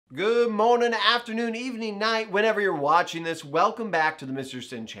Good morning, afternoon, evening, night, whenever you're watching this, welcome back to the Mr.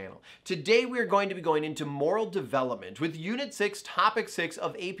 Sinn channel. Today we are going to be going into moral development with Unit 6, Topic 6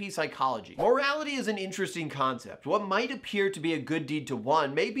 of AP Psychology. Morality is an interesting concept. What might appear to be a good deed to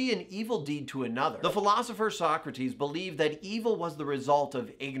one may be an evil deed to another. The philosopher Socrates believed that evil was the result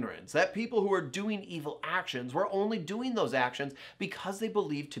of ignorance, that people who were doing evil actions were only doing those actions because they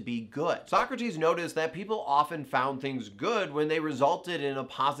believed to be good. Socrates noticed that people often found things good when they resulted in a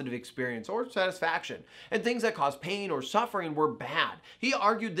positive experience or satisfaction, and things that caused pain or suffering were bad. He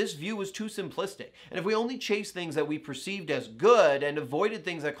argued this view was too simplistic, and if we only chased things that we perceived as good and avoided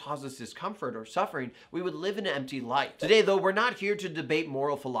things that caused us discomfort or suffering, we would live an empty life. Today, though, we're not here to debate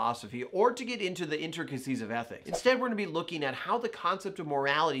moral philosophy or to get into the intricacies of ethics. Instead, we're going to be looking at how the concept of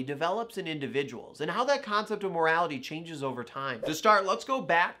morality develops in individuals and how that concept of morality changes over time. To start, let's go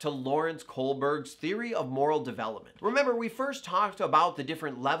back to Lawrence Kohlberg's theory of moral development. Remember, we first talked about the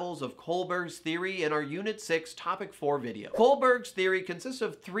different levels of Kohlberg's theory in our Unit 6 Topic 4 video. Kohlberg's theory consists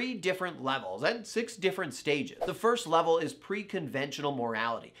of 3 different levels and 6 different stages. The first level is pre-conventional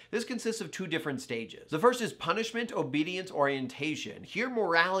morality. This consists of 2 different stages. The first is punishment, obedience, orientation. Here,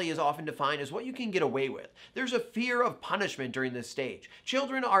 morality is often defined as what you can get away with. There's a fear of punishment during this stage.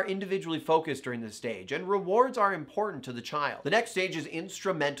 Children are individually focused during this stage, and rewards are important to the child. The next stage is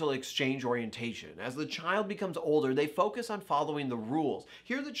instrumental exchange orientation. As the child becomes older, they focus on following the rules.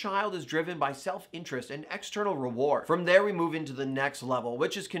 Here, the child is driven by self-interest and external reward. From there, we move into the next level,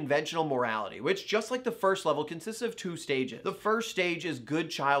 which is conventional morality, which, just like the first level, consists of 2 stages. The first stage is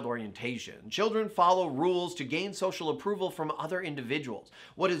good child orientation. Children follow rules to gain social approval from other individuals.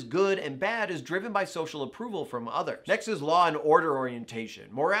 What is good and bad is driven by social approval from others. Next is law and order orientation.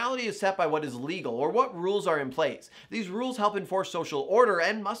 Morality is set by what is legal or what rules are in place. These rules help enforce social order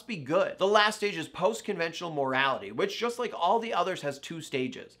and must be good. The last stage is post-conventional morality, which, just like all the others, has 2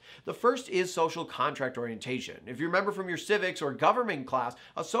 stages. The first is social contract orientation. If you remember from your civics or government class,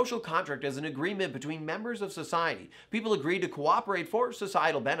 a social contract is an agreement between members of society. People agree to cooperate for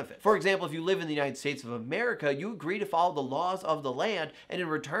societal benefit. For example, if you live in the United States of America, you agree to follow the laws of the land, and in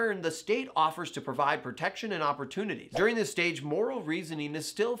return, the state offers to provide protection and opportunities. During this stage, moral reasoning is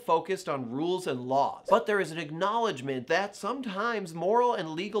still focused on rules and laws, but there is an acknowledgement that sometimes moral and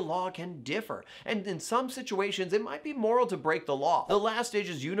legal law can differ, and in some situations, it might be moral to break the law. The last stage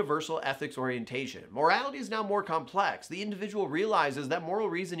is universal ethics orientation. Morality is now more complex. The individual realizes that moral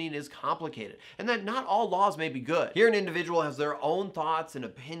reasoning is complicated and that not all laws may be good. Here, an individual has their own thoughts and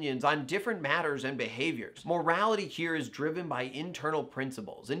opinions on different matters and behaviors. Morality here is driven by internal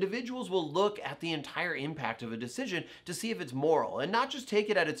principles. Individuals will look at the entire impact of a decision to see if it's moral and not just take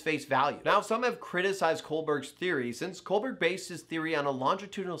it at its face value. Now, some have criticized Kohlberg's theory since Kohlberg based his theory on a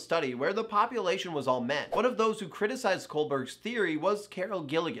longitudinal study where the population was all men. One of those who criticized Kohlberg's theory was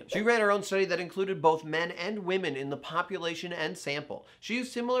Gilligan. She ran her own study that included both men and women in the population and sample. She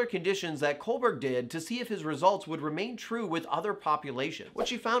used similar conditions that Kohlberg did to see if his results would remain true with other populations. What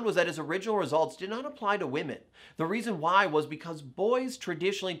she found was that his original results did not apply to women. The reason why was because boys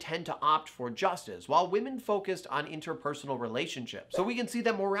traditionally tend to opt for justice, while women focused on interpersonal relationships. So we can see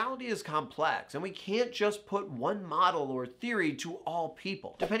that morality is complex, and we can't just put one model or theory to all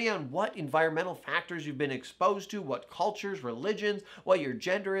people. Depending on what environmental factors you've been exposed to, what cultures, religions, what your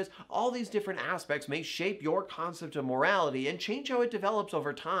gender is, all these different aspects may shape your concept of morality and change how it develops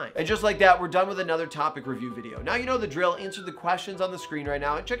over time. And just like that, we're done with another topic review video. Now you know the drill. Answer the questions on the screen right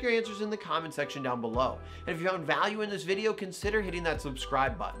now and check your answers in the comment section down below. And if you found value in this video, consider hitting that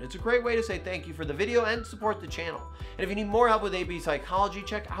subscribe button. It's a great way to say thank you for the video and support the channel. And if you need more help with AP Psychology,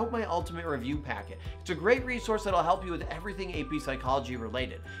 check out my Ultimate Review Packet. It's a great resource that'll help you with everything AP Psychology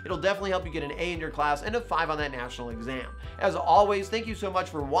related. It'll definitely help you get an A in your class and a 5 on that national exam. As always, thank you so much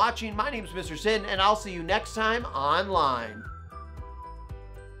for watching. My name is Mr. Sinn, and I'll see you next time online.